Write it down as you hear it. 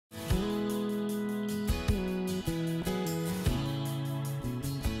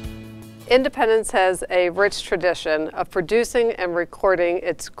Independence has a rich tradition of producing and recording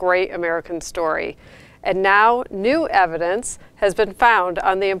its great American story. And now new evidence has been found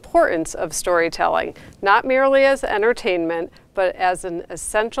on the importance of storytelling, not merely as entertainment, but as an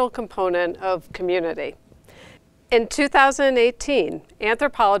essential component of community. In 2018,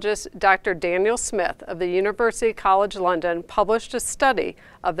 anthropologist Dr. Daniel Smith of the University College London published a study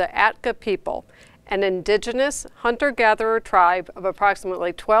of the Atka people, an indigenous hunter-gatherer tribe of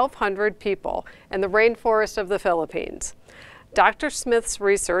approximately 1,200 people in the rainforest of the Philippines. Dr. Smith's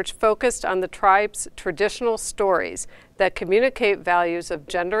research focused on the tribe's traditional stories that communicate values of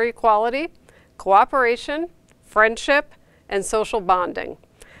gender equality, cooperation, friendship, and social bonding.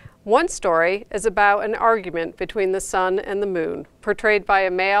 One story is about an argument between the sun and the moon, portrayed by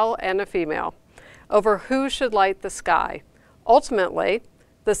a male and a female, over who should light the sky. Ultimately,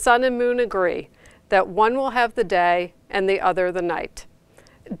 the sun and moon agree that one will have the day and the other the night.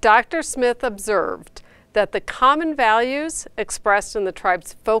 Dr. Smith observed that the common values expressed in the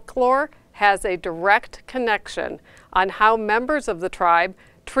tribe's folklore has a direct connection on how members of the tribe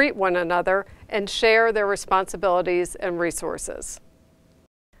treat one another and share their responsibilities and resources.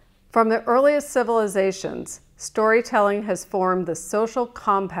 From the earliest civilizations, storytelling has formed the social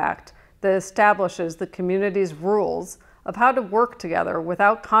compact that establishes the community's rules of how to work together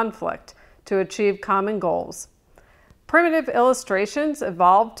without conflict to achieve common goals. Primitive illustrations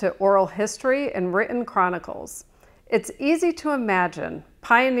evolved to oral history and written chronicles. It's easy to imagine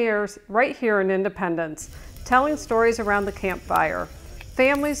pioneers right here in Independence telling stories around the campfire,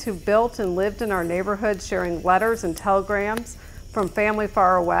 families who built and lived in our neighborhood sharing letters and telegrams from family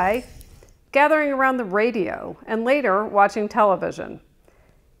far away, gathering around the radio, and later watching television.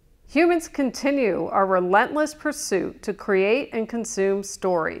 Humans continue our relentless pursuit to create and consume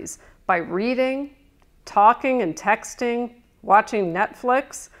stories by reading, talking and texting, watching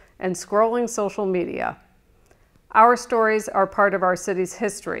Netflix, and scrolling social media. Our stories are part of our city's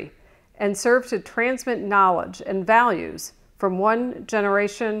history and serve to transmit knowledge and values from one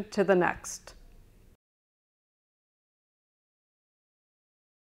generation to the next.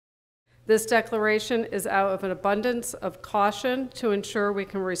 This declaration is out of an abundance of caution to ensure we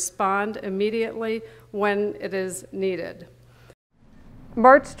can respond immediately when it is needed.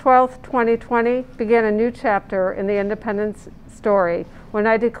 March 12, 2020 began a new chapter in the Independence story when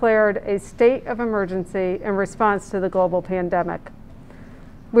I declared a state of emergency in response to the global pandemic.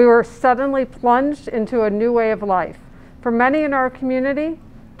 We were suddenly plunged into a new way of life. For many in our community,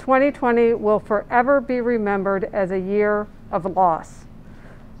 2020 will forever be remembered as a year of loss.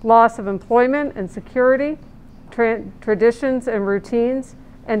 Loss of employment and security, traditions and routines,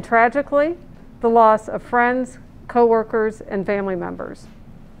 and tragically, the loss of friends, co-workers, and family members.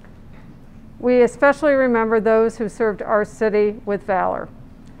 We especially remember those who served our city with valor.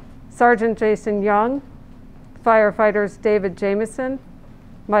 Sergeant Jason Young, firefighters David Jamison,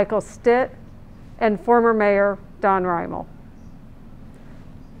 Michael Stitt, and former Mayor Don Reimel.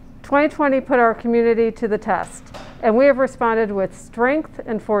 2020 put our community to the test, and we have responded with strength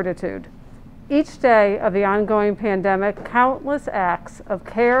and fortitude. Each day of the ongoing pandemic, countless acts of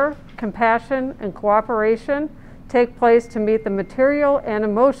care, compassion, and cooperation take place to meet the material and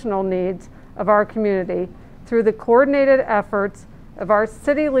emotional needs of our community through the coordinated efforts of our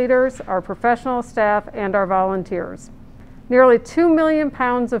city leaders, our professional staff, and our volunteers. Nearly 2 million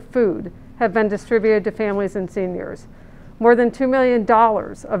pounds of food have been distributed to families and seniors. More than $2 million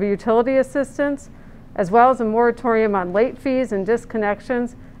of utility assistance, as well as a moratorium on late fees and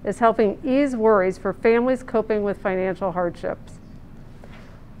disconnections, is helping ease worries for families coping with financial hardships.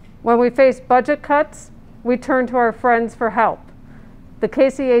 When we face budget cuts, we turn to our friends for help. The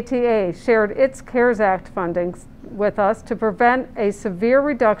KCATA shared its CARES Act funding with us to prevent a severe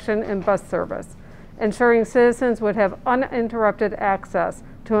reduction in bus service, ensuring citizens would have uninterrupted access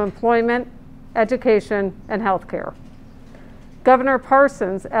to employment, education, and health care. Governor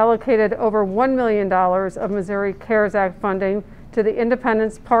Parsons allocated over $1 million of Missouri CARES Act funding to the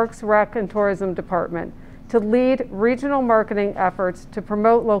Independence Parks, Rec, and Tourism Department to lead regional marketing efforts to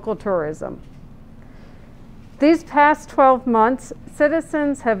promote local tourism. These past 12 months,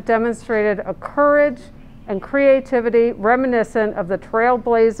 citizens have demonstrated a courage and creativity reminiscent of the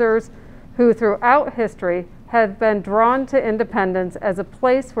trailblazers who throughout history have been drawn to Independence as a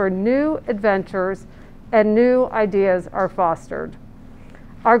place where new adventures and new ideas are fostered.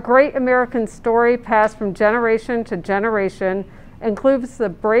 Our great American story, passed from generation to generation, includes the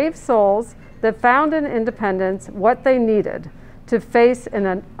brave souls that found in Independence what they needed to face in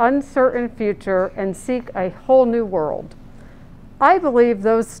an uncertain future and seek a whole new world. I believe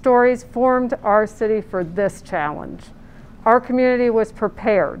those stories formed our city for this challenge. Our community was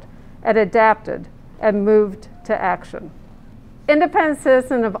prepared, and adapted and moved to action. Independent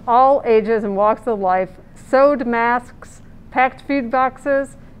citizens of all ages and walks of life sewed masks, packed food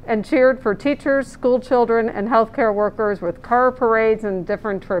boxes, and cheered for teachers, school children, and healthcare workers with car parades and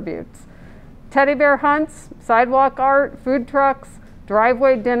different tributes. Teddy bear hunts, sidewalk art, food trucks,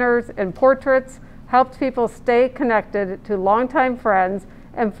 driveway dinners, and portraits helped people stay connected to longtime friends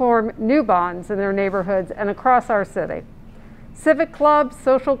and form new bonds in their neighborhoods and across our city. Civic clubs,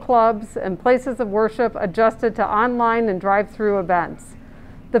 social clubs, and places of worship adjusted to online and drive-through events.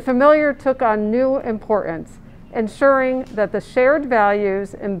 The familiar took on new importance, ensuring that the shared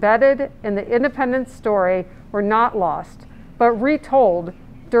values embedded in the Independence story were not lost, but retold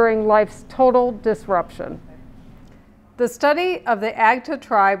during life's total disruption. The study of the Agta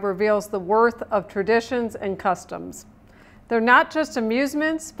tribe reveals the worth of traditions and customs. They're not just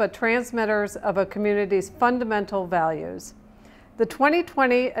amusements, but transmitters of a community's fundamental values. The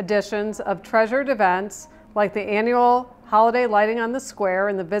 2020 editions of treasured events, like the annual holiday lighting on the square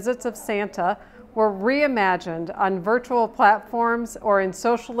and the visits of Santa, were reimagined on virtual platforms or in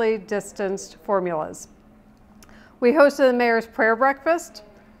socially distanced formulas. We hosted the Mayor's Prayer Breakfast,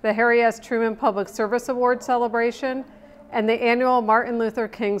 the Harry S. Truman Public Service Award celebration, and the annual Martin Luther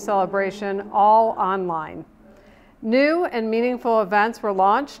King celebration, all online. New and meaningful events were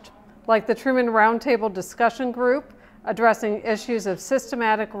launched, like the Truman Roundtable Discussion Group, addressing issues of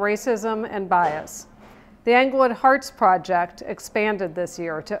systematic racism and bias. The Englewood Hearts Project expanded this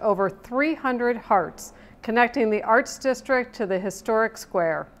year to over 300 hearts, connecting the Arts District to the historic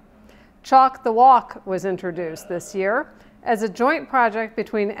square. Chalk the Walk was introduced this year as a joint project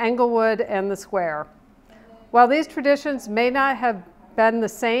between Englewood and the square. While these traditions may not have been the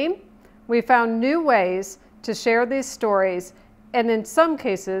same, we found new ways to share these stories and in some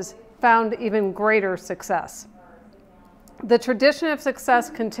cases found even greater success. The tradition of success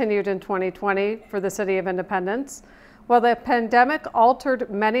continued in 2020 for the City of Independence. While the pandemic altered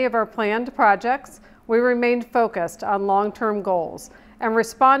many of our planned projects, we remained focused on long-term goals and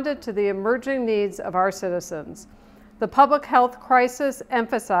responded to the emerging needs of our citizens. The public health crisis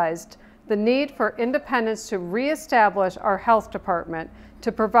emphasized the need for Independence to reestablish our health department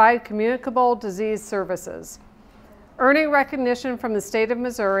to provide communicable disease services. Earning recognition from the state of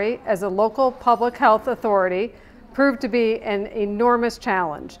Missouri as a local public health authority proved to be an enormous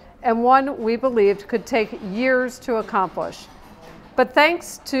challenge and one we believed could take years to accomplish. But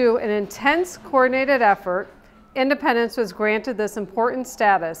thanks to an intense coordinated effort, Independence was granted this important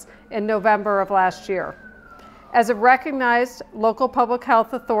status in November of last year. As a recognized local public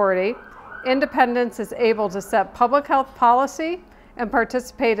health authority, Independence is able to set public health policy and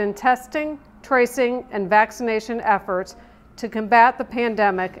participate in testing, tracing, and vaccination efforts to combat the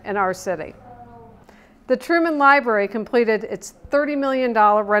pandemic in our city. The Truman Library completed its $30 million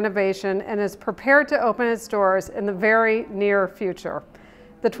renovation and is prepared to open its doors in the very near future.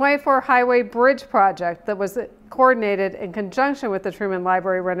 The 24 Highway Bridge project that was coordinated in conjunction with the Truman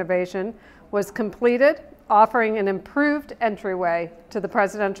Library renovation was completed, offering an improved entryway to the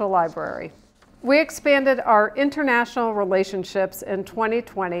Presidential Library. We expanded our international relationships in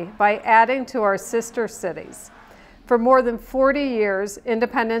 2020 by adding to our sister cities. For more than 40 years,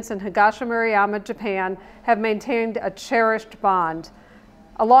 Independence and Higashimariyama, Japan, have maintained a cherished bond.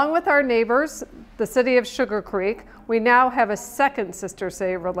 Along with our neighbors, the city of Sugar Creek, we now have a second sister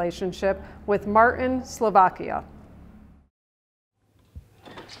city relationship with Martin, Slovakia.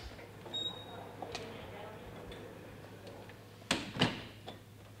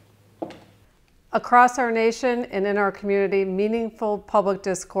 Across our nation and in our community, meaningful public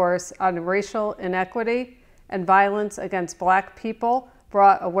discourse on racial inequity and violence against Black people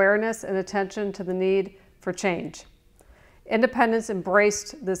brought awareness and attention to the need for change. Independence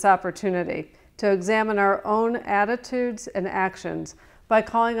embraced this opportunity to examine our own attitudes and actions by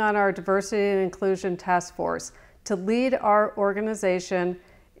calling on our Diversity and Inclusion Task Force to lead our organization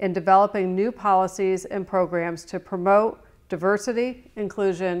in developing new policies and programs to promote diversity,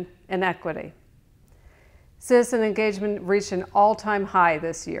 inclusion, and equity. Citizen engagement reached an all-time high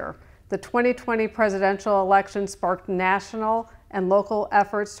this year. The 2020 presidential election sparked national and local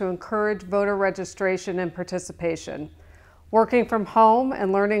efforts to encourage voter registration and participation. Working from home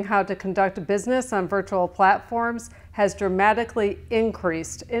and learning how to conduct business on virtual platforms has dramatically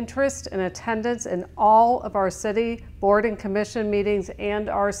increased interest and attendance in all of our city board and commission meetings and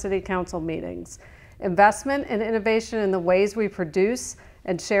our city council meetings. Investment and innovation in the ways we produce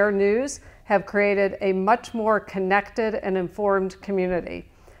and share news have created a much more connected and informed community.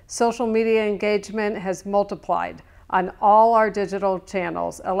 Social media engagement has multiplied on all our digital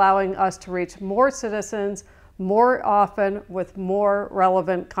channels, allowing us to reach more citizens more often with more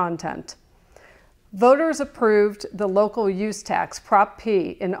relevant content. Voters approved the local use tax, Prop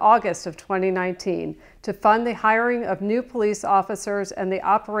P, in August of 2019 to fund the hiring of new police officers and the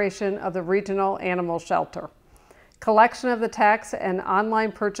operation of the regional animal shelter. Collection of the tax and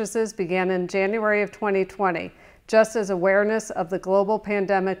online purchases began in January of 2020, just as awareness of the global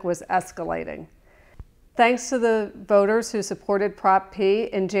pandemic was escalating. Thanks to the voters who supported Prop P,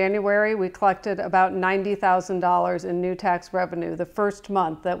 in January we collected about $90,000 in new tax revenue, the first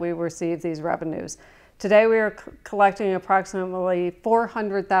month that we received these revenues. Today we are collecting approximately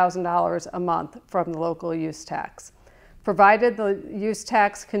 $400,000 a month from the local use tax. Provided the use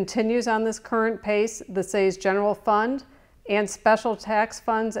tax continues on this current pace, the city's general fund and special tax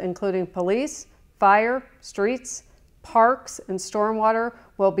funds, including police, fire, streets, parks, and stormwater,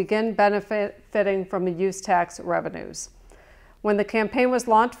 will begin benefiting from the use tax revenues. When the campaign was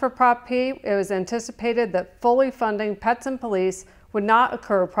launched for Prop P, it was anticipated that fully funding pets and police would not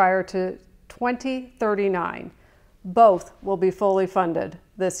occur prior to 2039. Both will be fully funded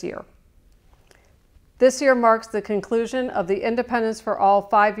this year. This year marks the conclusion of the Independence for All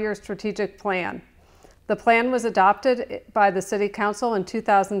 5-year strategic plan. The plan was adopted by the City Council in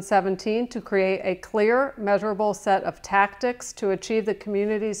 2017 to create a clear, measurable set of tactics to achieve the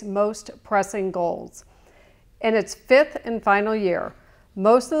community's most pressing goals. In its 5th and final year,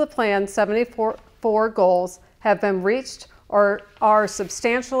 most of the plan's 74 goals have been reached or are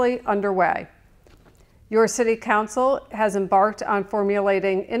substantially underway. Your City Council has embarked on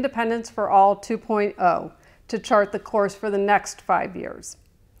formulating Independence for All 2.0 to chart the course for the next 5 years.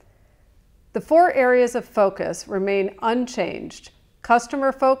 The 4 areas of focus remain unchanged: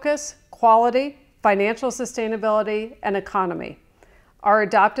 customer focus, quality, financial sustainability, and economy. Our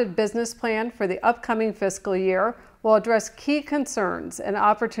adopted business plan for the upcoming fiscal year will address key concerns and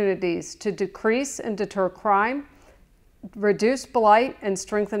opportunities to decrease and deter crime, reduce blight, and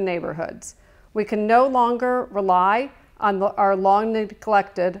strengthen neighborhoods. We can no longer rely on our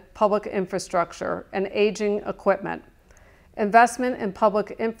long-neglected public infrastructure and aging equipment. Investment in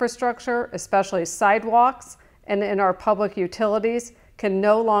public infrastructure, especially sidewalks, and in our public utilities can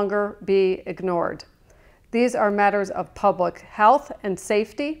no longer be ignored. These are matters of public health and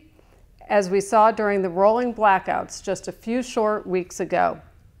safety, as we saw during the rolling blackouts just a few short weeks ago.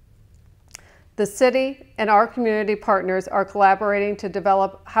 The city and our community partners are collaborating to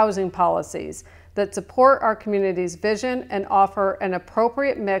develop housing policies that support our community's vision and offer an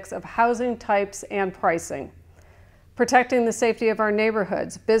appropriate mix of housing types and pricing. Protecting the safety of our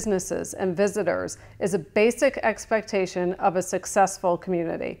neighborhoods, businesses, and visitors is a basic expectation of a successful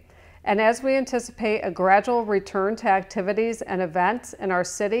community. And as we anticipate a gradual return to activities and events in our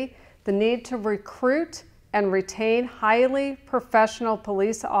city, the need to recruit and retain highly professional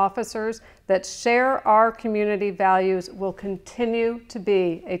police officers that share our community values will continue to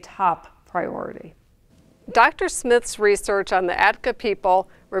be a top priority. Dr. Smith's research on the Atka people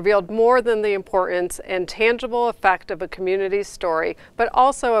revealed more than the importance and tangible effect of a community story, but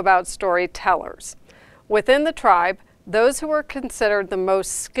also about storytellers. Within the tribe, those who were considered the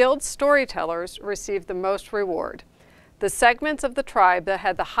most skilled storytellers received the most reward. The segments of the tribe that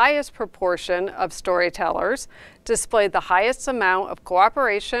had the highest proportion of storytellers displayed the highest amount of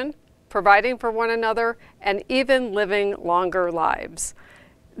cooperation, providing for one another, and even living longer lives.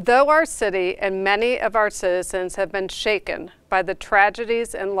 Though our city and many of our citizens have been shaken by the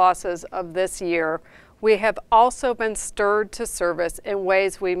tragedies and losses of this year, we have also been stirred to service in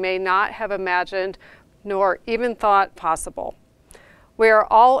ways we may not have imagined nor even thought possible. We are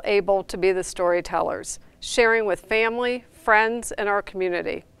all able to be the storytellers, sharing with family, friends, and our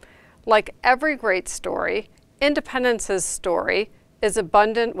community. Like every great story, Independence's story is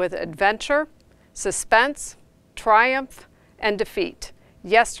abundant with adventure, suspense, triumph, and defeat.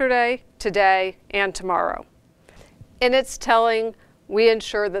 Yesterday, today, and tomorrow. In its telling, we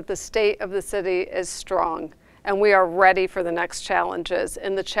ensure that the state of the city is strong, and we are ready for the next challenges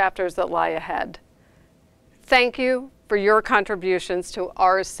in the chapters that lie ahead. Thank you for your contributions to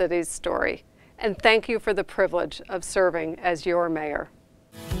our city's story, and thank you for the privilege of serving as your mayor.